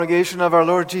Congregation of our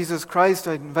Lord Jesus Christ,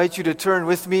 I invite you to turn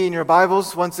with me in your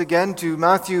Bibles once again to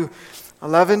Matthew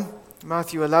 11.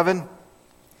 Matthew 11.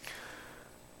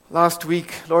 Last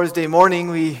week, Lord's Day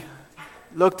morning, we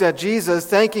looked at Jesus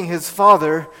thanking his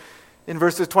Father in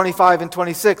verses 25 and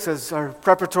 26 as our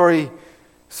preparatory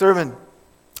sermon.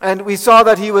 And we saw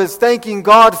that he was thanking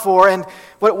God for, and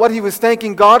what he was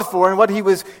thanking God for, and what he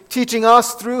was teaching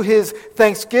us through his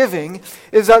thanksgiving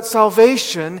is that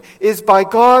salvation is by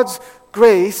God's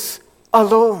grace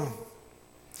alone.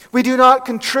 We do not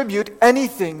contribute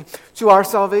anything to our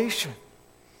salvation.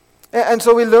 And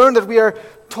so we learn that we are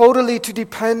totally to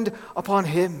depend upon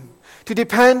him, to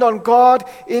depend on God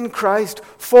in Christ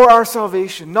for our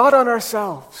salvation, not on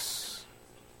ourselves,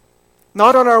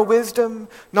 not on our wisdom,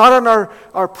 not on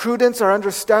our prudence, our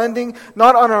understanding,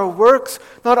 not on our works,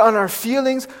 not on our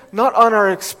feelings, not on our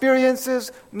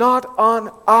experiences, not on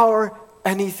our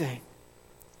anything.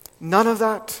 None of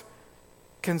that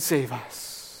can save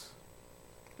us.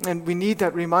 And we need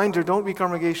that reminder, don't we,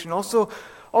 congregation?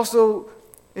 Also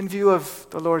in view of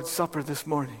the Lord's Supper this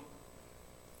morning.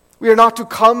 We are not to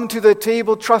come to the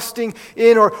table trusting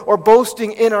in or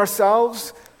boasting in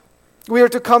ourselves. We are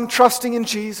to come trusting in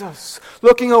Jesus,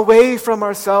 looking away from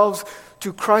ourselves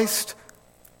to Christ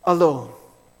alone.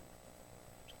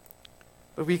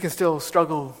 But we can still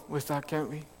struggle with that, can't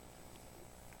we?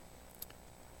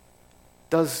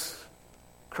 Does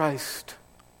Christ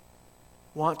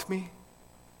want me?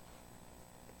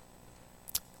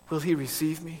 Will he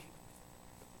receive me?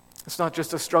 It's not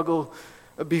just a struggle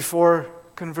before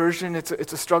conversion, it's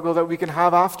a struggle that we can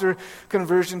have after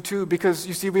conversion too, because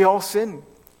you see, we all sin.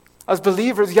 As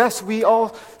believers, yes, we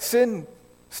all sin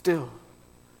still.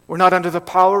 We're not under the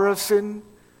power of sin,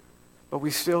 but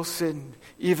we still sin,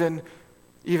 even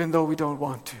though we don't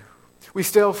want to. We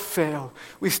still fail.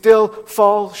 We still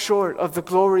fall short of the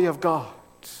glory of God.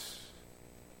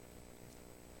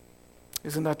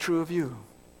 Isn't that true of you?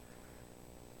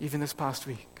 Even this past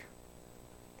week.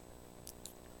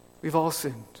 We've all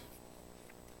sinned.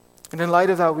 And in light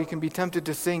of that, we can be tempted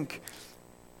to think,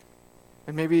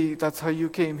 and maybe that's how you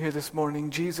came here this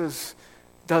morning, Jesus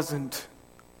doesn't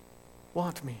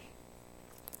want me.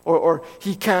 Or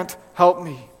he can't help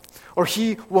me. Or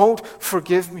he won't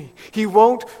forgive me. He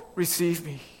won't receive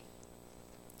me.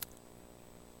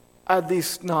 At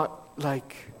least not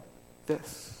like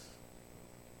this.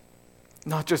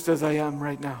 Not just as I am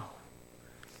right now.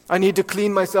 I need to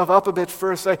clean myself up a bit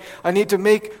first. I need to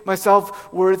make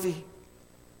myself worthy.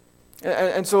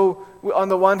 And so, on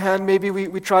the one hand, maybe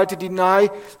we try to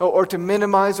deny or to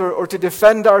minimize or to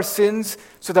defend our sins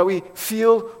so that we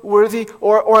feel worthy.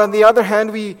 Or on the other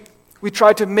hand, we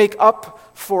try to make up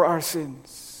for our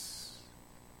sins.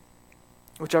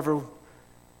 Whichever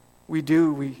we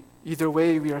do, either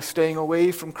way, we are staying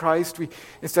away from Christ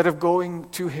instead of going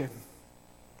to him.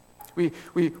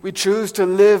 We choose to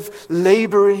live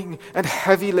laboring and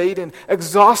heavy laden,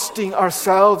 exhausting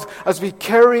ourselves as we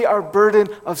carry our burden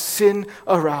of sin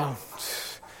around,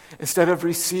 instead of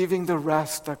receiving the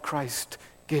rest that Christ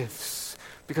gives,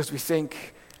 because we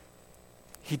think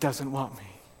he doesn't want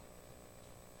me.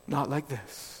 Not like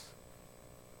this.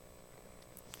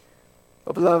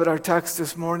 Well, beloved, our text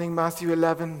this morning, Matthew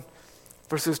 11,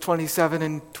 verses 27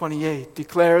 and 28,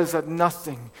 declares that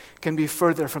nothing can be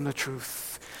further from the truth.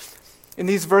 In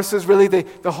these verses, really,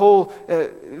 the whole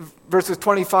verses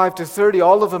 25 to 30,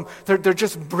 all of them, they're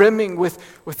just brimming with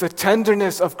the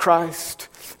tenderness of Christ.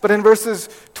 But in verses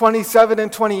 27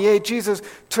 and 28, Jesus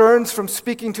turns from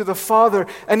speaking to the Father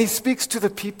and he speaks to the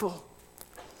people.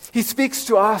 He speaks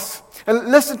to us. And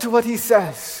listen to what he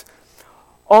says.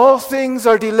 All things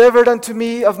are delivered unto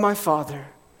me of my Father,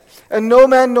 and no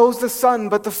man knows the Son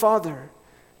but the Father.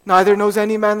 Neither knows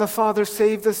any man the Father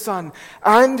save the Son,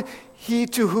 and he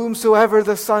to whomsoever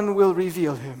the Son will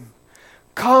reveal him.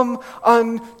 Come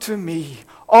unto me,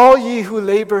 all ye who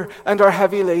labor and are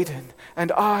heavy laden,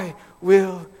 and I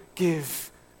will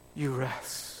give you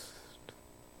rest.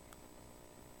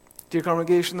 Dear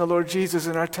congregation, the Lord Jesus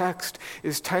in our text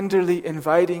is tenderly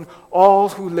inviting all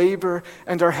who labor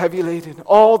and are heavy laden,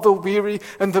 all the weary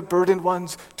and the burdened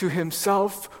ones, to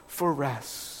himself for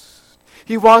rest.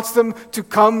 He wants them to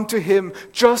come to him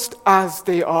just as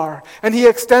they are. And he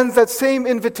extends that same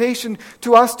invitation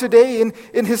to us today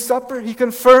in his supper. He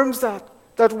confirms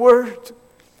that word.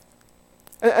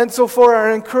 And so for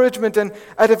our encouragement and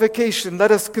edification,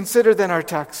 let us consider then our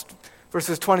text,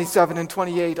 verses 27 and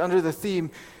 28, under the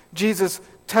theme, Jesus'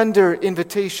 tender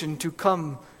invitation to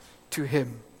come to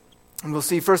him. And we'll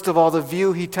see, first of all, the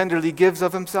view he tenderly gives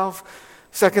of himself.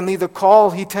 Secondly, the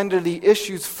call he tenderly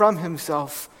issues from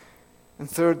himself. And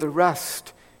third, the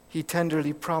rest he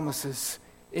tenderly promises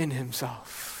in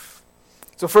himself.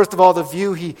 So first of all, the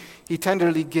view he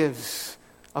tenderly gives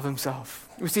of himself.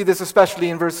 We see this especially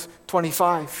in verse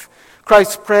 25.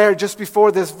 Christ's prayer just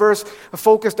before this verse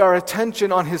focused our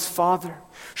attention on his Father,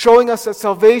 showing us that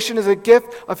salvation is a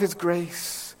gift of his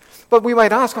grace. But we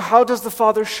might ask, how does the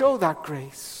Father show that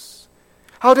grace?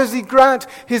 How does he grant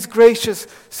his gracious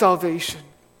salvation?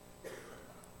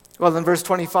 Well, in verse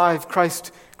 25,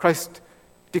 Christ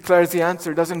declares the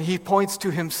answer, doesn't he? He points to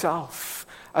himself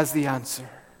as the answer.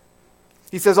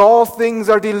 He says, all things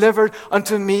are delivered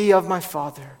unto me of my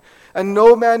Father. And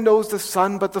no man knows the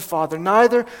Son but the Father.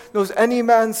 Neither knows any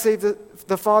man save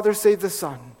the Father save the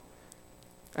Son.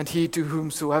 And he to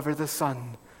whomsoever the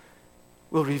Son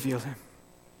will reveal him.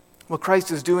 What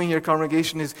Christ is doing here,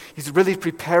 congregation, is he's really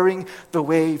preparing the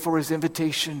way for his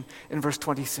invitation in verse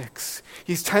 26.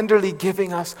 He's tenderly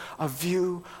giving us a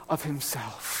view of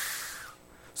himself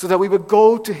so that we would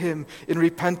go to him in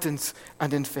repentance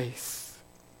and in faith.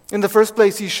 In the first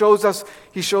place, he shows us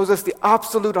the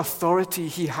absolute authority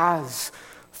he has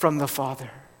from the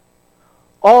Father.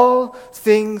 All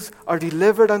things are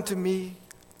delivered unto me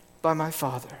by my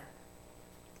Father.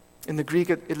 In the Greek,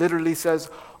 it literally says,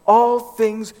 all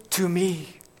things to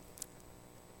me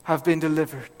have been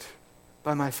delivered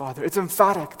by my Father. It's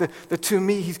emphatic. The to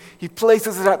me, he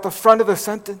places it at the front of the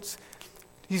sentence.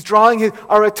 He's drawing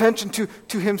our attention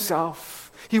to himself.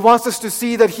 He wants us to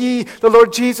see that he, the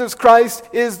Lord Jesus Christ,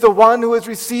 is the one who has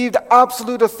received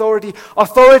absolute authority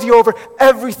over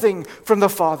everything from the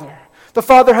Father. The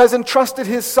Father has entrusted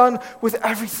his Son with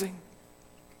everything.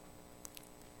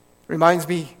 Reminds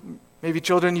me, maybe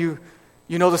children, you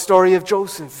know the story of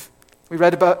Joseph. We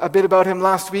read a bit about him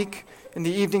last week in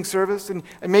the evening service, and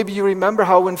maybe you remember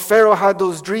how when Pharaoh had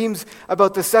those dreams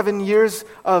about the 7 years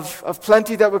of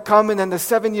plenty that would come and then the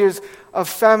 7 years of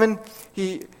famine,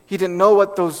 he didn't know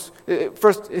what those,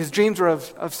 first his dreams were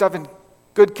of 7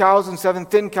 good cows and 7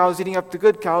 thin cows eating up the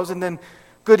good cows, and then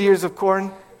good ears of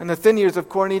corn and the thin ears of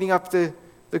corn eating up the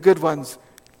good ones.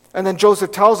 And then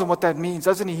Joseph tells him what that means,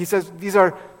 doesn't he? He says these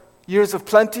are years of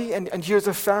plenty and years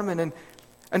of famine.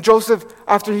 And Joseph,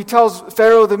 after he tells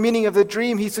Pharaoh the meaning of the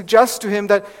dream, he suggests to him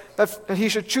that he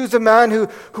should choose a man who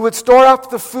would store up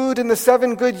the food in the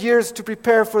 7 good years to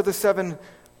prepare for the 7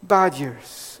 bad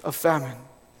years of famine.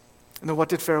 And then what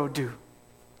did Pharaoh do?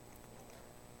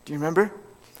 Do you remember?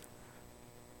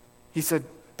 He said,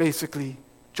 basically,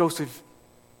 Joseph,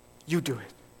 you do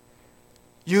it.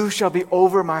 You shall be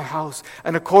over my house,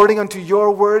 and according unto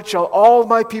your word shall all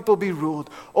my people be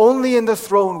ruled. Only in the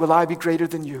throne will I be greater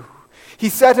than you. He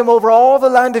set him over all the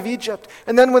land of Egypt.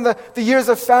 And then when the years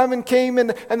of famine came and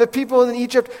the people in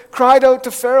Egypt cried out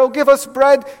to Pharaoh, give us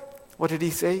bread, what did he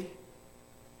say?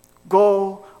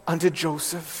 Go unto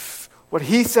Joseph. What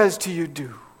he says to you,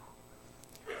 do.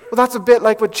 Well, that's a bit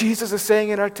like what Jesus is saying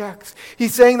in our text.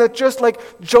 He's saying that just like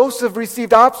Joseph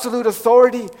received absolute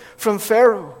authority from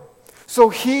Pharaoh, so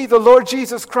he, the Lord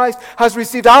Jesus Christ, has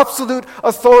received absolute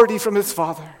authority from his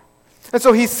Father. And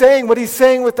so he's saying what he's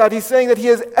saying with that. He's saying that he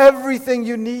has everything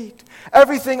you need,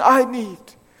 everything I need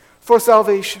for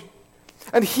salvation.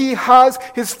 And he has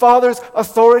his Father's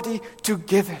authority to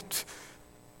give it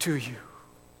to you.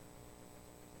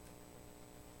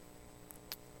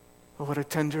 Oh, what a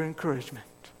tender encouragement.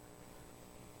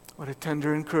 What a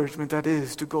tender encouragement that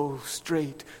is to go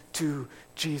straight to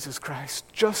Jesus Christ,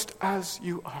 just as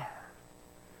you are.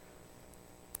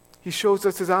 He shows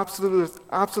us his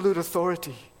absolute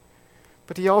authority.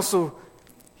 But he also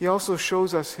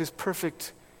shows us his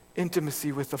perfect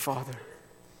intimacy with the Father.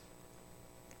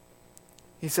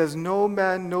 He says, no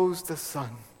man knows the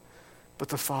Son but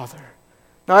the Father.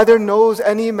 Neither knows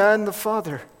any man the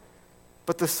Father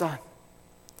but the Son.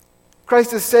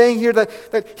 Christ is saying here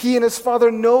that he and his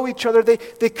Father know each other.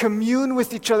 They commune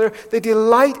with each other. They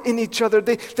delight in each other.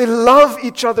 They love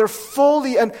each other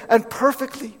fully and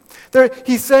perfectly.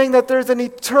 He's saying that there's an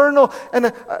eternal and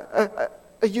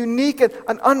a unique and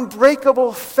an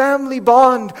unbreakable family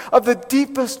bond of the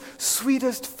deepest,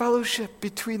 sweetest fellowship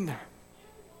between them.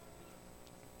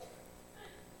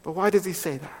 But why does he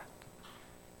say that?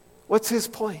 What's his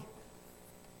point?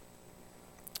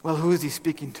 Well, who is he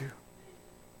speaking to?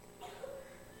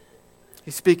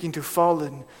 He's speaking to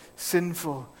fallen,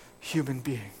 sinful human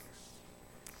beings.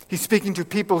 He's speaking to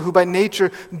people who by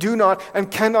nature do not and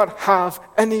cannot have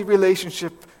any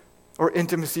relationship or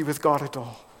intimacy with God at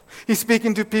all. He's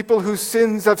speaking to people whose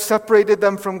sins have separated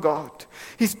them from God.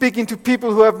 He's speaking to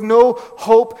people who have no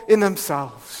hope in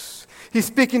themselves. He's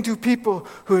speaking to people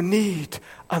who need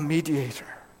a mediator.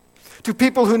 To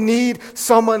people who need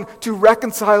someone to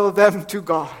reconcile them to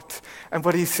God. And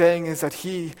what he's saying is that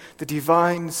he, the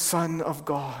divine Son of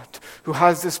God, who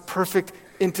has this perfect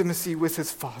intimacy with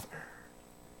his Father,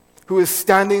 who is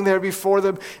standing there before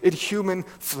them in human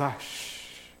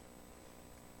flesh.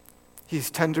 He's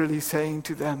tenderly saying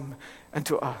to them and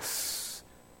to us,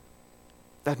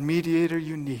 that mediator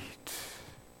you need,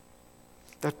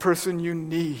 that person you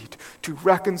need to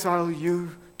reconcile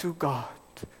you to God,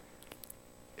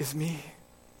 is me.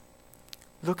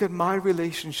 Look at my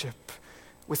relationship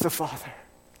with the Father.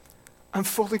 I'm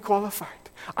fully qualified.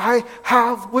 I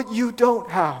have what you don't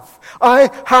have. I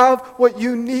have what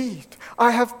you need.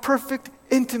 I have perfect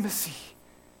intimacy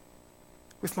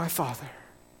with my Father.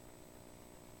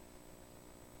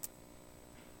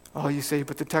 Oh, you say,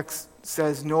 but the text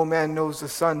says no man knows the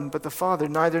Son but the Father.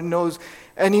 Neither knows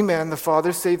any man the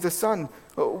Father save the Son.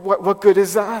 What good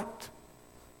is that?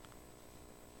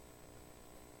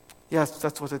 Yes,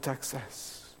 that's what the text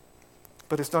says.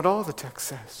 But it's not all the text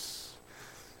says.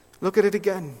 Look at it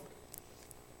again.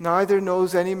 Neither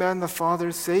knows any man the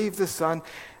Father save the Son,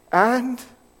 and,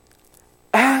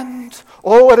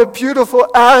 oh, what a beautiful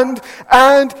and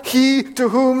he to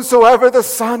whomsoever the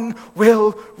Son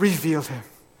will reveal him.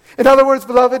 In other words,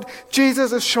 beloved,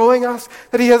 Jesus is showing us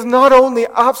that he has not only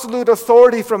absolute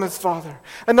authority from his Father,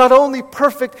 and not only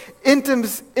perfect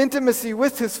intimacy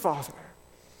with his Father,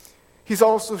 he's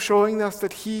also showing us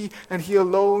that he and he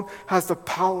alone has the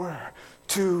power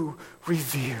to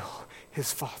reveal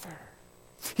his Father.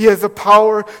 He has the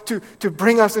power to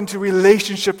bring us into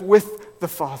relationship with the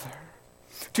Father.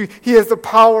 He has the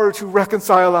power to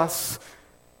reconcile us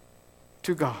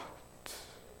to God.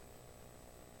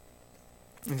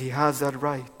 And he has that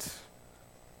right.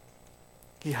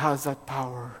 He has that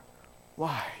power.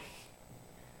 Why?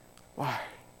 Why?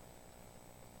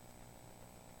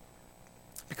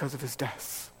 Because of his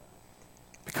death.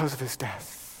 Because of his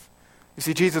death. You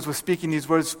see, Jesus was speaking these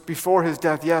words before his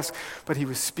death, yes, but he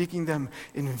was speaking them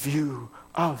in view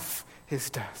of his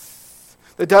death.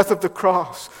 The death of the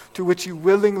cross, to which he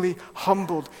willingly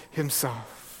humbled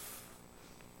himself.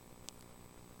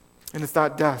 And it's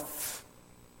that death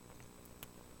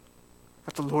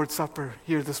that the Lord's Supper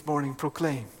here this morning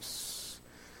proclaims.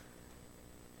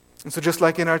 And so just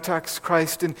like in our text,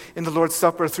 Christ in the Lord's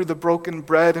Supper, through the broken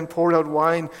bread and poured out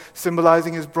wine,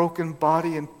 symbolizing his broken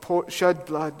body and shed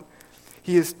blood,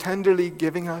 he is tenderly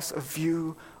giving us a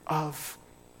view of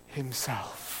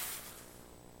himself.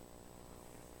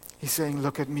 He's saying,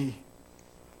 look at me.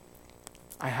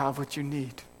 I have what you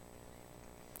need,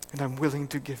 and I'm willing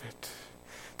to give it.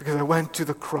 Because I went to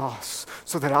the cross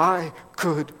so that I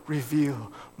could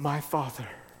reveal my Father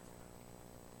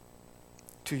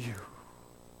to you,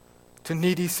 to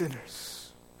needy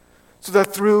sinners, so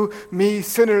that through me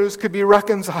sinners could be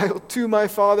reconciled to my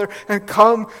Father and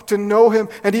come to know him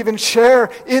and even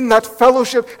share in that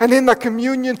fellowship and in that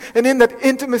communion and in that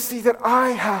intimacy that I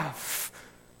have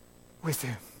with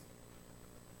him.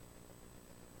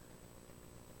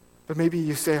 But maybe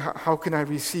you say, how can I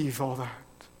receive all that?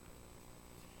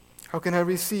 How can I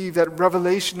receive that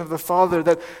revelation of the Father,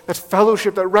 that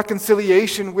fellowship, that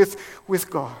reconciliation with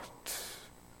God,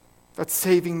 that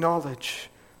saving knowledge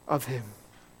of him?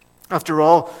 After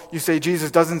all, you say Jesus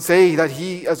doesn't say that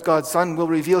he, as God's Son, will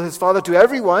reveal his Father to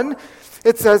everyone.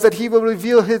 It says that he will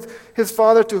reveal his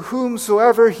Father to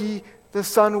whomsoever the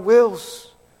Son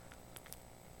wills.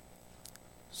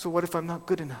 So what if I'm not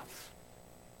good enough?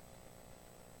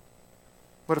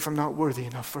 What if I'm not worthy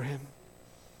enough for him?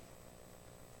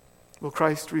 Will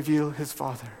Christ reveal his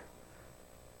Father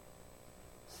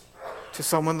to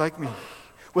someone like me?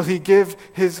 Will he give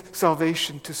his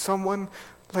salvation to someone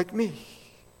like me?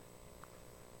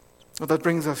 Well, that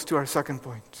brings us to our second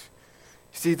point.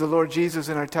 You see, the Lord Jesus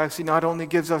in our text, he not only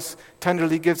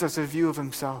tenderly gives us a view of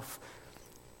himself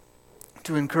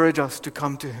to encourage us to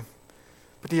come to him,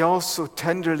 but he also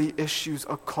tenderly issues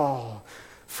a call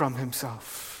from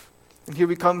himself. And here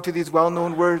we come to these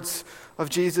well-known words of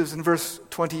Jesus in verse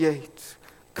 28.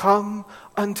 Come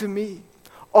unto me,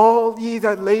 all ye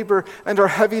that labor and are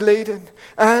heavy laden,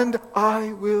 and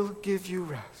I will give you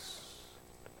rest.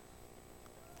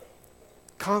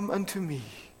 Come unto me,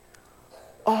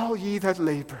 all ye that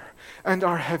labor and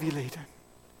are heavy laden.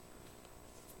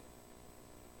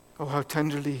 Oh, how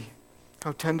tenderly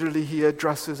he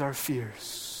addresses our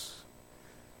fears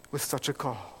with such a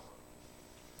call.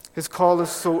 His call is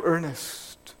so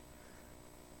earnest.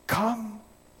 Come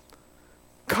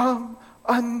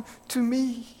unto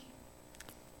me.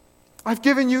 I've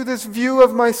given you this view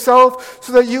of myself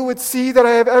so that you would see that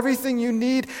I have everything you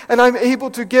need and I'm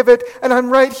able to give it and I'm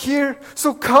right here.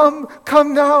 So come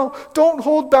now. Don't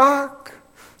hold back.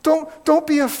 Don't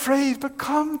be afraid, but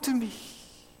come to me.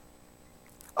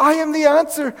 I am the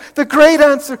answer, the great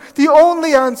answer, the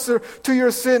only answer to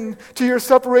your sin, to your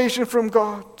separation from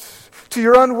God. to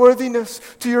your unworthiness,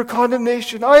 to your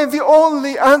condemnation. I am the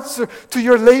only answer to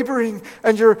your laboring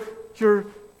and your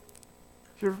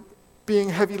being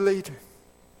heavy laden.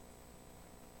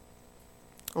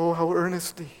 Oh, how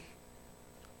earnestly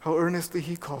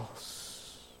he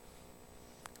calls.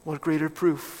 What greater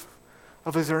proof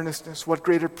of his earnestness, what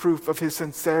greater proof of his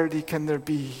sincerity can there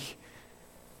be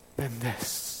than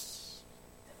this?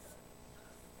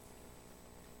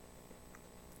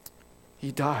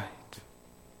 He died.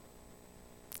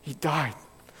 He died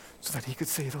so that he could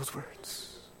say those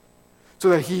words. So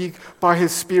that he, by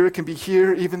his Spirit, can be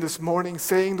here even this morning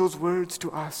saying those words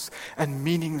to us and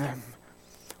meaning them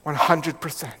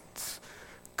 100%.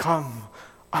 Come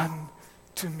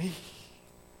unto me.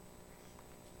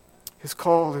 His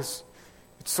call it's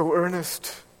so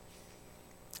earnest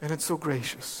and it's so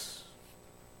gracious.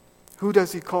 Who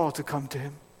does he call to come to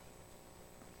him?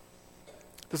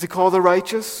 Does he call the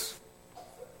righteous?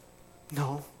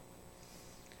 No.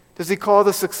 Does he call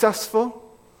the successful?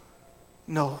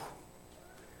 No.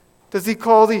 Does he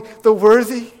call the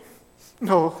worthy?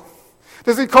 No.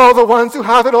 Does he call the ones who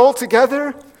have it all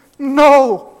together?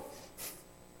 No.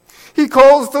 He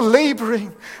calls the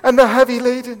laboring and the heavy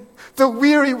laden, the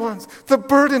weary ones, the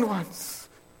burdened ones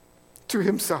to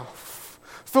himself.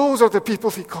 Those are the people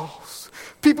he calls.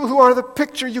 People who are the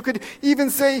picture, you could even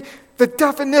say, the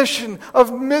definition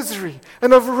of misery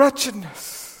and of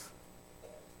wretchedness.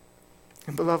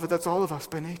 And beloved, that's all of us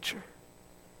by nature.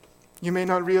 You may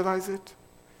not realize it.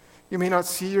 You may not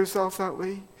see yourself that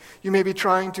way. You may be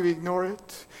trying to ignore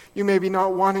it. You may be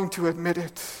not wanting to admit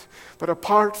it. But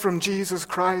apart from Jesus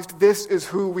Christ, this is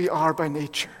who we are by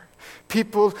nature.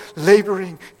 People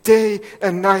laboring day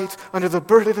and night under the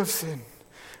burden of sin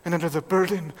and under the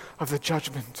burden of the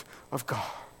judgment of God.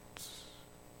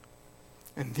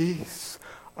 And these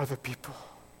are the people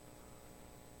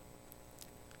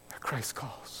that Christ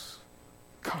calls.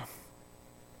 Come.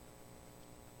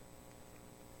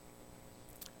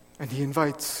 And he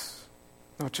invites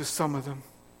not just some of them,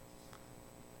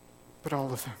 but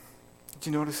all of them. Did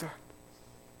you notice that?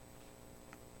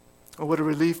 Oh, what a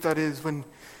relief that is when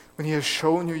he has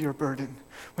shown you your burden,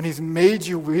 when he's made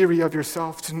you weary of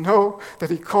yourself, to know that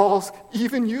he calls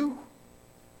even you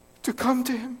to come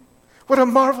to him. What a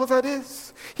marvel that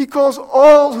is. He calls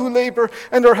all who labor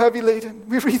and are heavy laden.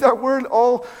 We read that word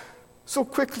all so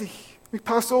quickly. We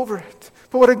pass over it.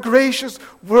 But what a gracious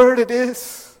word it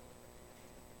is.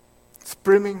 It's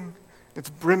brimming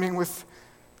with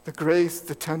the grace,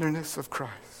 the tenderness of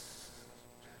Christ.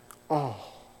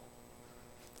 All.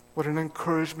 What an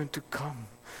encouragement to come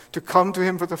to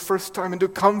him for the first time and to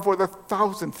come for the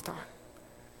 1,000th time.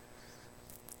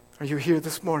 Are you here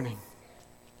this morning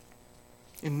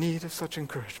in need of such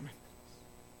encouragement?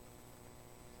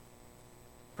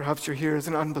 Perhaps you're here as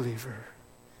an unbeliever.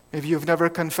 Maybe you've never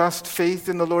confessed faith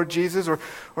in the Lord Jesus, or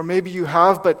maybe you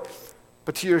have, but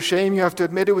to your shame you have to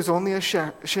admit it was only a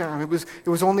sham. It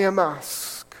was only a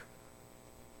mask.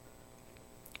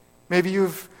 Maybe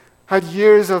you've had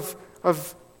years of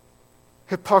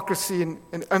hypocrisy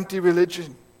and empty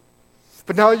religion.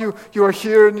 But now you are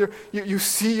here and you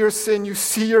see your sin, you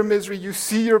see your misery, you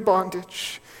see your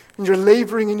bondage, and you're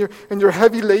laboring and you're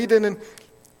heavy laden and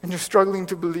you're struggling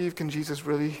to believe, can Jesus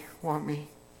really want me?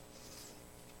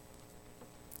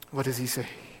 What does he say?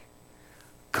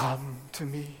 Come to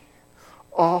me,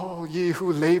 all ye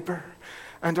who labor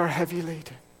and are heavy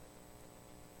laden.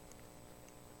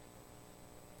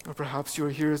 Or perhaps you are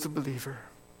here as a believer,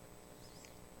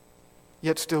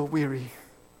 yet still weary,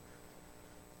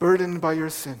 burdened by your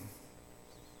sin,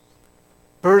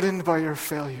 burdened by your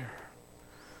failure,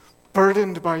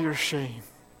 burdened by your shame,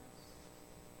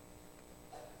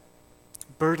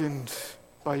 burdened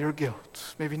by your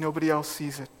guilt. Maybe nobody else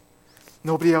sees it.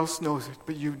 Nobody else knows it,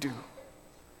 but you do.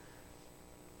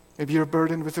 Maybe you're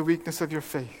burdened with the weakness of your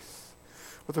faith,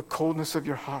 or the coldness of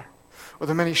your heart, or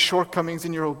the many shortcomings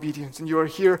in your obedience, and you are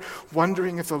here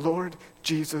wondering if the Lord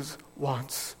Jesus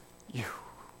wants you.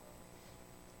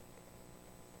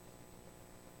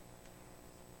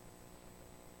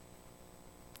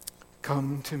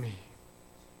 Come to me,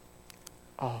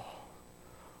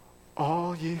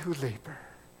 all ye who labor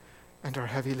and are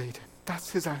heavy laden. That's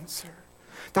his answer.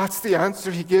 That's the answer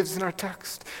he gives in our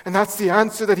text. And that's the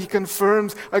answer that he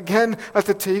confirms again at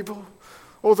the table.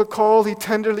 Oh, the call he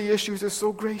tenderly issues is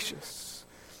so gracious.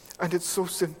 And it's so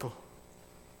simple.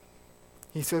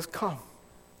 He says, come.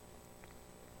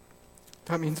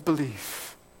 That means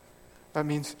believe. That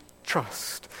means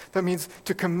trust. That means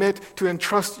to commit, to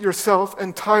entrust yourself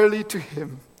entirely to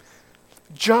him.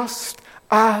 Just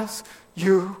as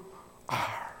you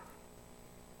are.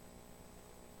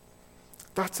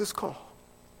 That's his call.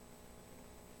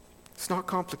 It's not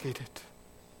complicated.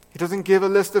 He doesn't give a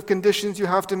list of conditions you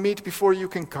have to meet before you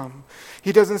can come.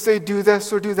 He doesn't say do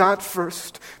this or do that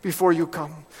first before you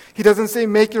come. He doesn't say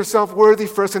make yourself worthy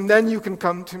first and then you can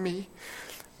come to me.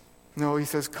 No, he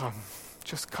says come.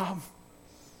 Just come.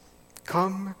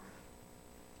 Come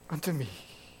unto me.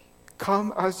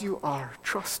 Come as you are,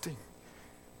 trusting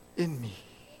in me.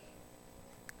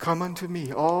 Come unto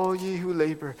me, all ye who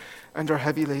labor and are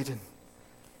heavy laden.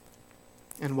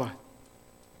 And what?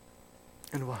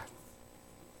 And what?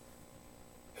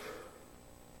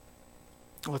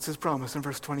 What's his promise in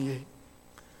verse 28?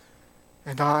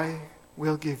 And I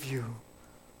will give you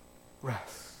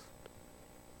rest.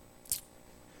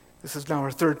 This is now our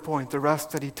third point, the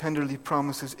rest that he tenderly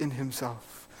promises in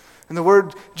himself. And the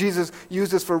word Jesus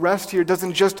uses for rest here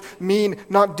doesn't just mean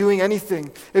not doing anything.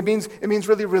 It means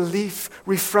really relief,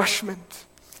 refreshment.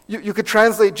 You could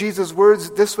translate Jesus'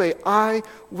 words this way: I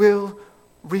will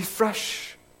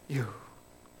refresh you.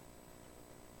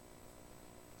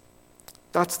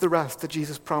 That's the rest that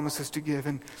Jesus promises to give.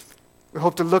 And we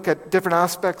hope to look at different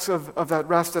aspects of that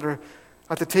rest that are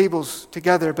at the tables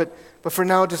together. But for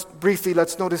now, just briefly,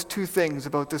 let's notice two things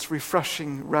about this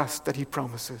refreshing rest that he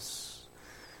promises.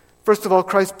 First of all,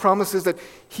 Christ promises that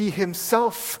he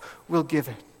himself will give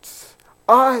it.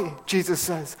 Jesus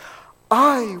says,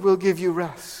 I will give you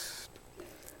rest.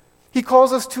 He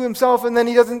calls us to himself, and then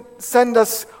he doesn't send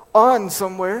us on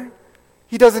somewhere.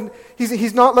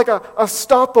 He's not like a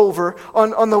stopover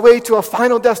on the way to a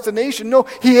final destination. No,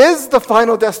 he is the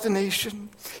final destination.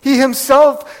 He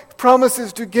himself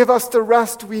promises to give us the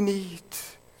rest we need.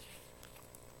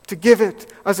 To give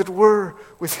it, as it were,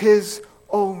 with his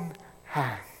own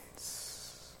hands.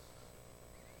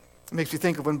 It makes you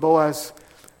think of when Boaz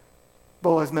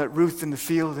met Ruth in the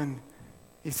field, and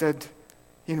he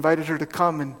invited her to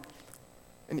come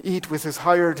and eat with his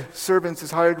hired servants,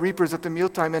 his hired reapers at the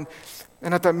mealtime.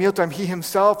 And at that mealtime, he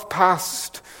himself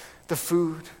passed the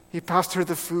food. He passed her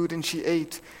the food, and she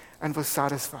ate and was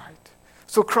satisfied.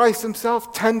 So Christ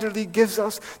himself tenderly gives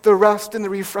us the rest and the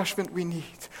refreshment we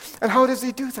need. And how does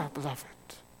he do that, beloved?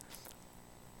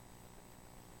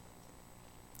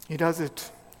 He does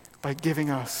it by giving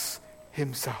us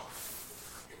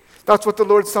himself. That's what the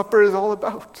Lord's Supper is all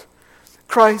about.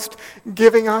 Christ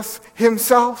giving us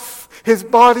himself, his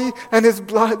body and his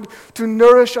blood to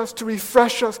nourish us, to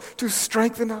refresh us, to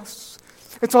strengthen us.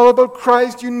 It's all about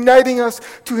Christ uniting us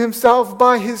to himself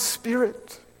by his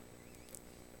Spirit.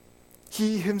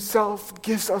 He himself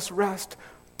gives us rest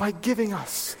by giving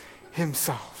us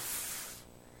himself.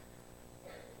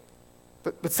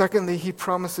 But secondly, he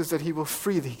promises that he will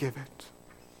freely give it.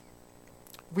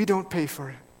 We don't pay for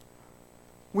it.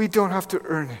 We don't have to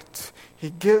earn it. He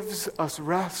gives us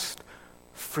rest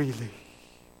freely.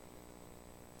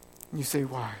 You say,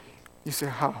 why? You say,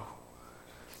 how?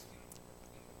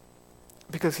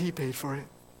 Because he paid for it.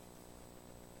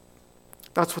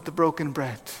 That's what the broken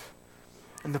bread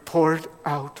and the poured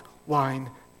out wine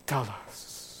tell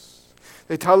us.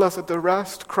 They tell us that the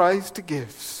rest Christ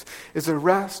gives is a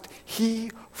rest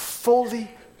he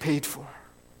fully paid for.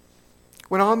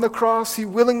 When on the cross, he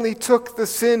willingly took the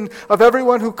sin of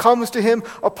everyone who comes to him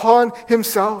upon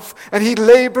himself, and he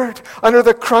labored under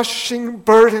the crushing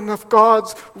burden of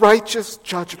God's righteous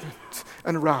judgment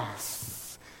and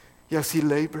wrath. Yes, he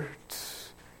labored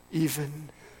even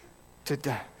to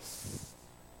death,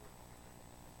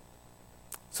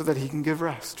 so that he can give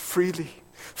rest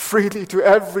freely to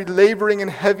every laboring and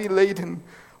heavy laden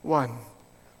one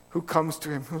who comes to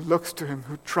him, who looks to him,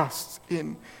 who trusts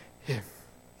in him.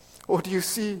 Oh, do you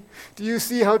see? Do you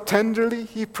see how tenderly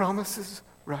he promises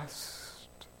rest?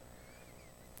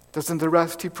 Doesn't the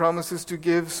rest he promises to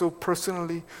give so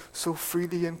personally, so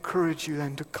freely encourage you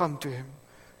then to come to him?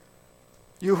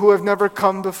 You who have never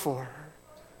come before.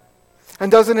 And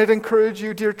doesn't it encourage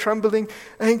you, dear trembling,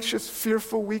 anxious,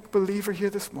 fearful, weak believer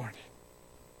here this morning,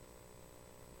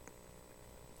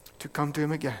 to come to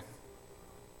him again?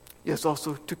 Yes,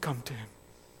 also to come to him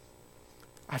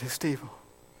at his table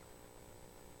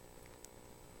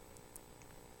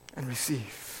and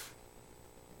receive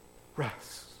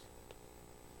rest.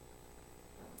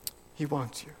 He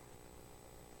wants you.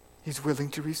 He's willing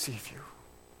to receive you.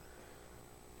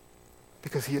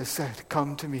 Because he has said,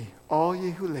 come to me, all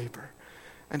ye who labor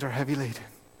and are heavy laden,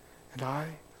 and I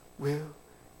will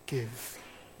give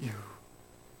you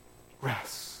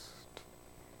rest.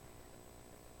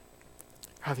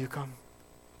 Have you come?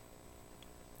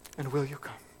 And will you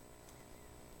come?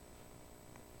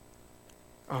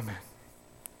 Amen.